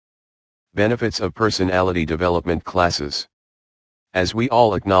Benefits of personality development classes. As we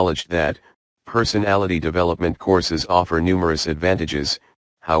all acknowledged that, personality development courses offer numerous advantages,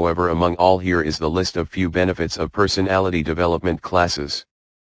 however among all here is the list of few benefits of personality development classes.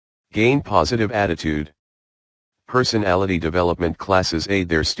 Gain positive attitude. Personality development classes aid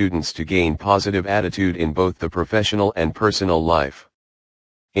their students to gain positive attitude in both the professional and personal life.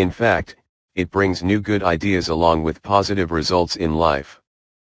 In fact, it brings new good ideas along with positive results in life.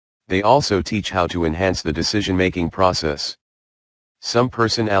 They also teach how to enhance the decision-making process. Some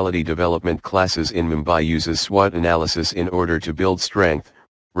personality development classes in Mumbai uses SWOT analysis in order to build strength,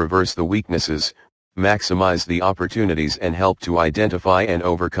 reverse the weaknesses, maximize the opportunities and help to identify and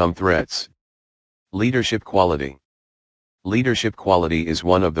overcome threats. Leadership quality. Leadership quality is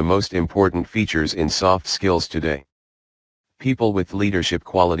one of the most important features in soft skills today. People with leadership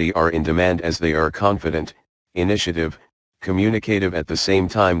quality are in demand as they are confident, initiative, communicative at the same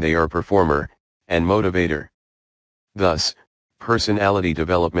time they are performer, and motivator. Thus, personality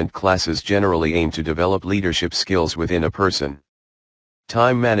development classes generally aim to develop leadership skills within a person.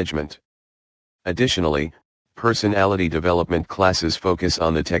 Time management. Additionally, personality development classes focus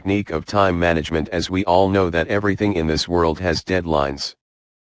on the technique of time management as we all know that everything in this world has deadlines.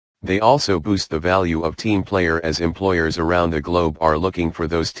 They also boost the value of team player as employers around the globe are looking for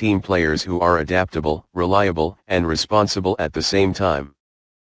those team players who are adaptable, reliable, and responsible at the same time.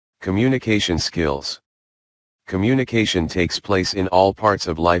 Communication skills. Communication takes place in all parts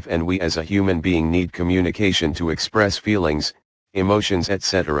of life and we as a human being need communication to express feelings, emotions,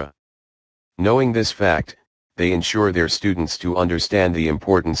 etc. Knowing this fact, they ensure their students to understand the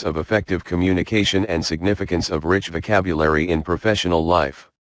importance of effective communication and significance of rich vocabulary in professional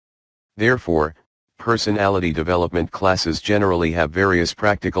life. Therefore, personality development classes generally have various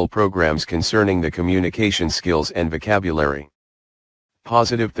practical programs concerning the communication skills and vocabulary.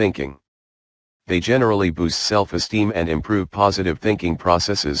 Positive thinking. They generally boost self-esteem and improve positive thinking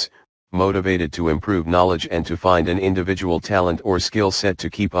processes, motivated to improve knowledge and to find an individual talent or skill set to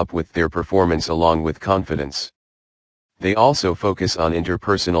keep up with their performance along with confidence. They also focus on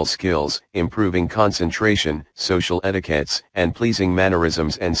interpersonal skills, improving concentration, social etiquettes, and pleasing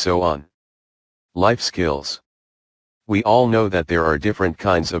mannerisms and so on. Life skills. We all know that there are different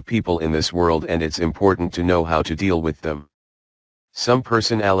kinds of people in this world and it's important to know how to deal with them. Some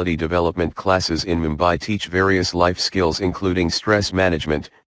personality development classes in Mumbai teach various life skills including stress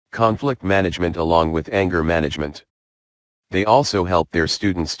management, conflict management along with anger management. They also help their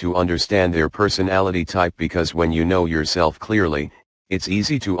students to understand their personality type because when you know yourself clearly, it's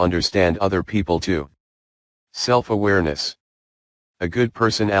easy to understand other people too. Self-awareness. A good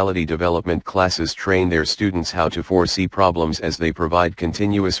personality development classes train their students how to foresee problems as they provide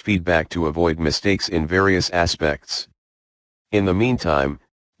continuous feedback to avoid mistakes in various aspects. In the meantime,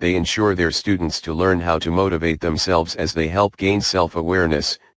 they ensure their students to learn how to motivate themselves as they help gain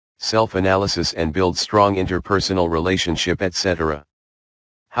self-awareness, self-analysis and build strong interpersonal relationship etc.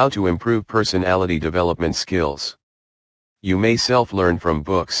 How to improve personality development skills. You may self-learn from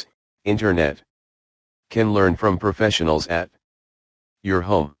books, internet. Can learn from professionals at your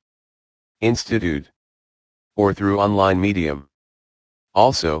home, institute, or through online medium.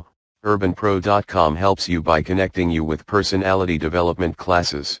 Also, urbanpro.com helps you by connecting you with personality development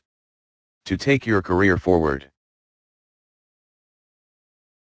classes to take your career forward.